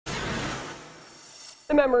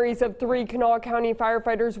The memories of 3 Kanawha County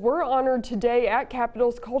firefighters were honored today at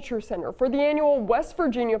Capitol's Culture Center for the annual West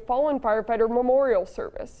Virginia Fallen Firefighter Memorial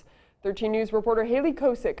Service. 13 News reporter Haley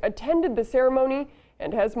Kosick attended the ceremony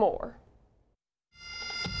and has more.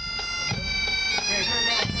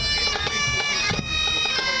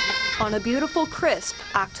 On a beautiful, crisp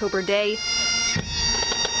October day,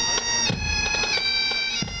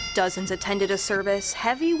 dozens attended a service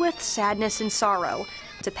heavy with sadness and sorrow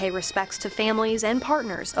to pay respects to families and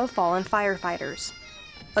partners of fallen firefighters.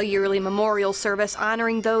 A yearly memorial service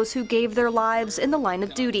honoring those who gave their lives in the line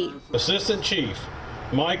of duty. Assistant Chief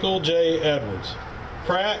Michael J. Edwards,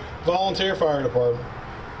 Pratt Volunteer Fire Department,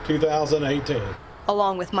 2018.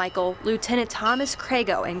 Along with Michael, Lieutenant Thomas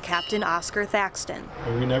Crago and Captain Oscar Thaxton.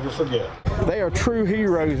 We never forget. They are true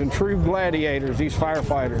heroes and true gladiators, these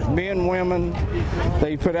firefighters. Men, women,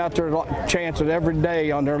 they put out their chances every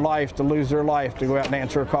day on their life to lose their life to go out and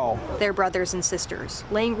answer a call. Their brothers and sisters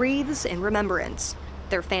laying wreaths in remembrance.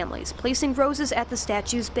 Their families placing roses at the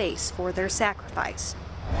statue's base for their sacrifice.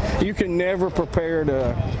 You can never prepare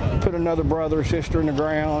to put another brother or sister in the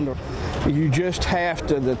ground. You just have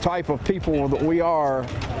to, the type of people that we are,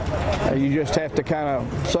 you just have to kind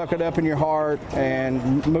of suck it up in your heart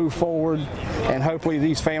and move forward. And hopefully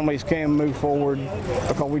these families can move forward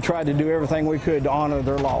because we tried to do everything we could to honor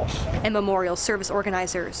their loss. And memorial service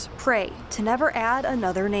organizers pray to never add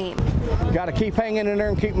another name. Got to keep hanging in there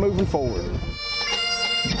and keep moving forward.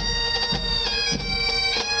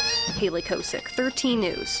 Haley Kosick, 13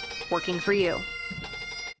 News, working for you.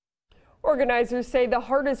 Organizers say the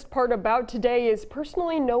hardest part about today is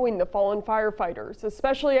personally knowing the fallen firefighters,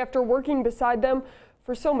 especially after working beside them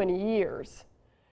for so many years.